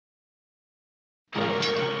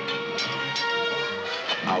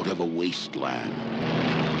out of a wasteland,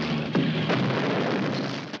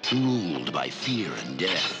 ruled by fear and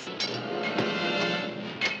death,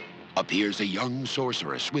 appears a young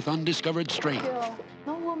sorceress with undiscovered strength. Bill,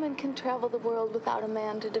 no woman can travel the world without a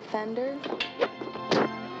man to defend her.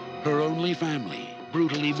 Her only family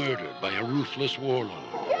brutally murdered by a ruthless warlord.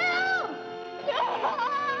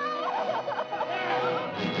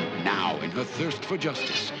 Now, in her thirst for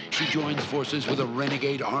justice, she joins forces with a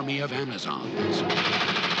renegade army of Amazons.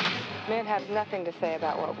 Men have nothing to say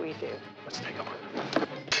about what we do. Let's take over.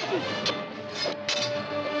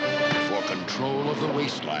 For control of the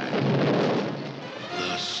wasteland,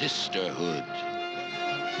 the Sisterhood.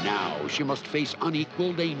 Now she must face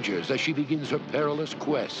unequal dangers as she begins her perilous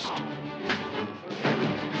quest,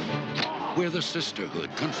 where the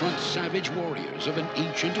Sisterhood confronts savage warriors of an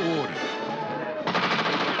ancient order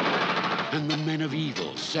and the men of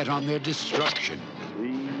evil set on their destruction.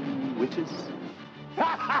 3 witches.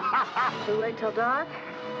 We wait till dark,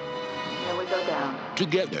 then we go down.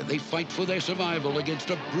 Together, they fight for their survival against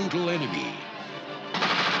a brutal enemy,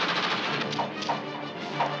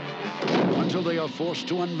 until they are forced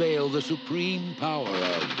to unveil the supreme power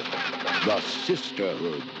of the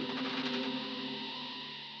Sisterhood.